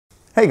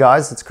Hey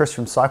guys, it's Chris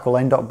from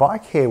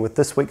CycleLane.Bike here with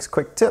this week's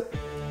quick tip.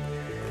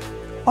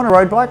 On a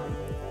road bike,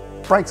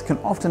 brakes can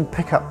often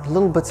pick up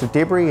little bits of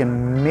debris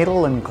and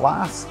metal and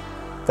glass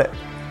that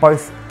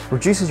both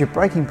reduces your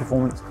braking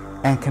performance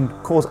and can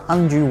cause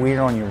undue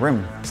wear on your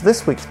rim. So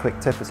this week's quick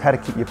tip is how to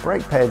keep your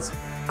brake pads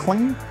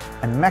clean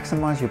and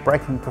maximise your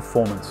braking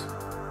performance.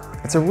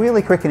 It's a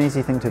really quick and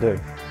easy thing to do.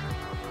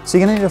 So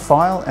you're going to need a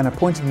file and a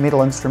pointed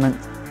metal instrument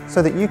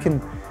so that you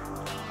can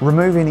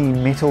remove any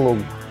metal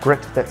or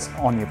grit that's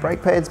on your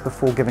brake pads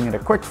before giving it a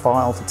quick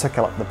file to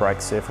tickle up the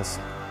brake surface.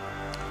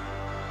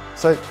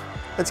 So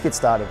let's get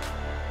started.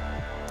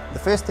 The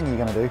first thing you're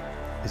going to do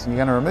is you're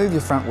going to remove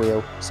your front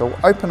wheel. So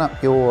open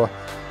up your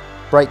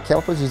brake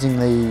calipers using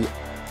the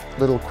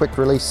little quick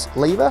release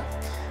lever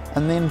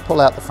and then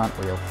pull out the front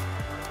wheel.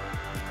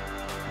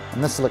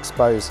 And this will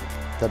expose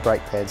the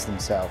brake pads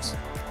themselves.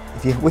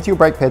 With your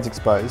brake pads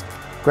exposed,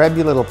 grab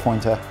your little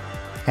pointer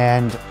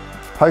and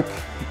poke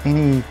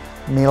any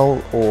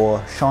metal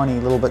or shiny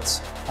little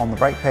bits on the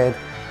brake pad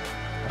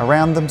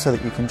around them so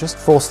that you can just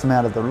force them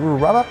out of the little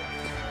rubber.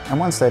 And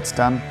once that's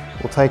done,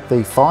 we'll take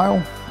the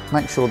file,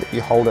 make sure that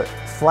you hold it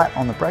flat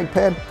on the brake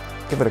pad,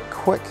 give it a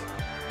quick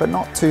but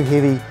not too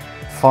heavy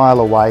file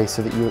away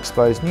so that you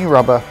expose new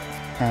rubber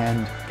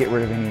and get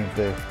rid of any of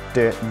the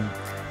dirt and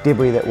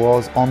debris that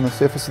was on the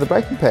surface of the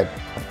braking pad.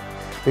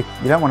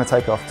 You don't want to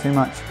take off too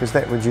much because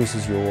that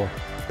reduces your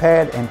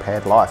pad and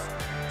pad life.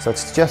 So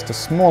it's just a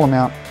small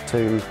amount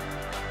to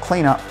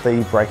clean up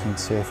the braking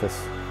surface.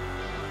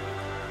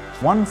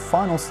 One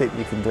final step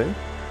you can do,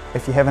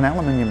 if you have an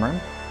aluminium rim,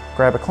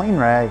 grab a clean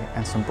rag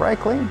and some brake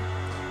clean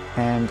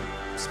and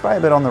spray a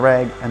bit on the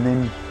rag and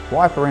then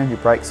wipe around your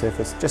brake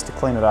surface just to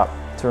clean it up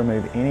to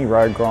remove any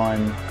road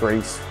grime,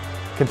 grease,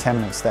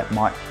 contaminants that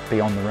might be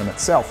on the rim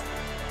itself.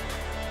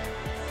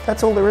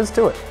 That's all there is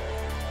to it.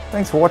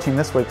 Thanks for watching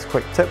this week's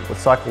quick tip with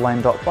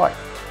CycleLane.Bike.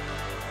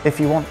 If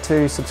you want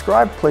to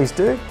subscribe, please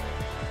do.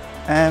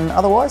 And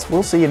otherwise,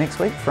 we'll see you next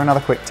week for another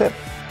quick tip.